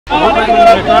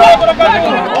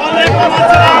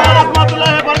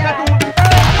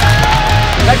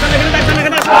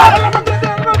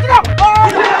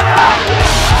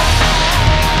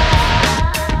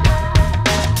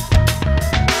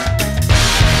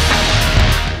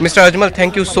Mr. Ajmal,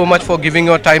 thank you so much for giving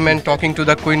your time and talking to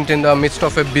the Quint in the midst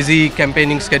of a busy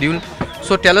campaigning schedule.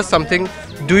 So tell us something,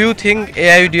 do you think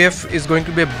AIUDF is going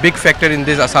to be a big factor in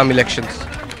these Assam elections?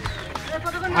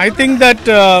 I think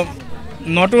that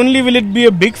not only will it be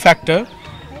a big factor,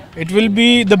 it will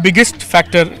be the biggest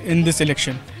factor in this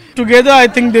election. Together I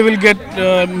think they will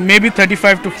get maybe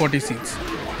 35 to 40 seats.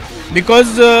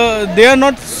 Because they are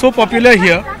not so popular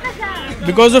here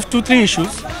because of 2-3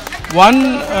 issues. One,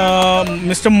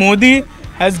 Mr. Modi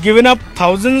has given up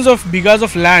thousands of bighas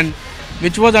of land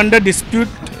which was under dispute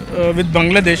with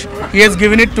Bangladesh. He has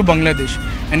given it to Bangladesh.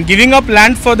 And giving up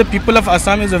land for the people of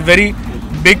Assam is a very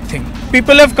big thing.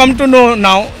 People have come to know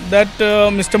now that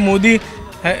Mr. Modi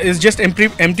is just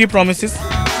empty promises.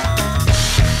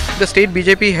 The state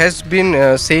BJP has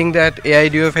been saying that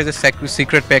AIUDF has a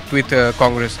secret pact with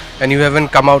Congress, and you haven't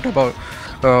come out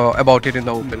about it in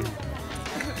the open.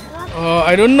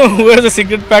 I don't know who has a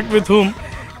secret pact with whom.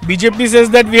 BJP says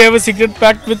that we have a secret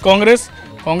pact with Congress.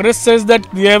 Congress says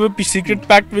that we have a secret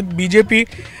pact with BJP,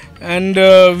 and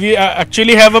we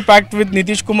actually have a pact with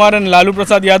Nitish Kumar and Lalu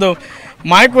Prasad Yadav.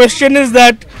 My question is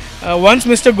that once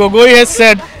Mr. Gogoi has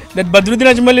said that Badruddin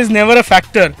Ajmal is never a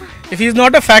factor, if he is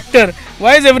not a factor,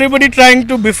 why is everybody trying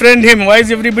to befriend him? Why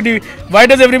does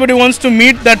everybody wants to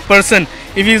meet that person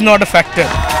if he is not a factor?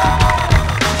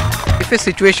 If a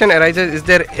situation arises, is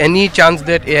there any chance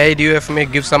that AIUDF may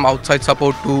give some outside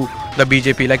support to the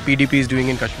BJP like PDP is doing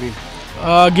in Kashmir?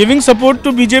 Giving support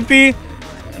to BJP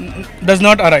does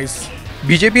not arise.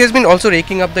 BJP has been also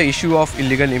raking up the issue of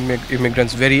illegal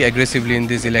immigrants very aggressively in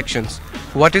these elections.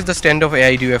 What is the stand of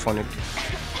AIUDF on it?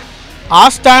 Our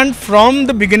stand from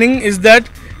the beginning is that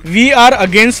we are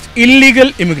against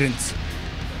illegal immigrants.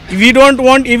 We don't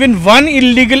want even one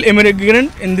illegal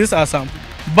immigrant in this Assam.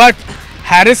 But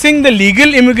harassing the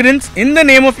legal immigrants in the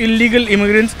name of illegal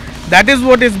immigrants, that is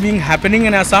what is being happening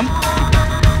in Assam.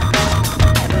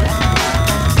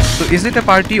 So is it a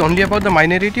party only about the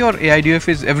minority, or AIUDF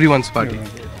is everyone's party?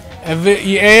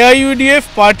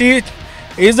 AIUDF party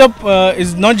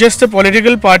is not just a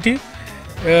political party.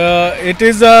 It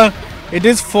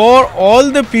is for all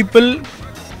the people,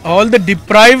 all the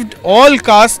deprived, all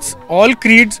castes, all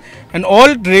creeds and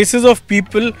all races of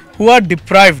people who are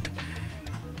deprived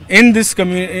in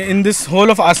this whole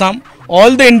of Assam.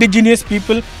 All the indigenous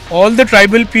people, all the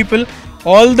tribal people,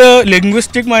 all the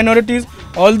linguistic minorities,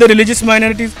 all the religious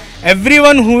minorities,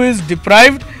 everyone who is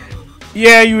deprived,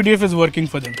 AIUDF is working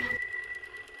for them.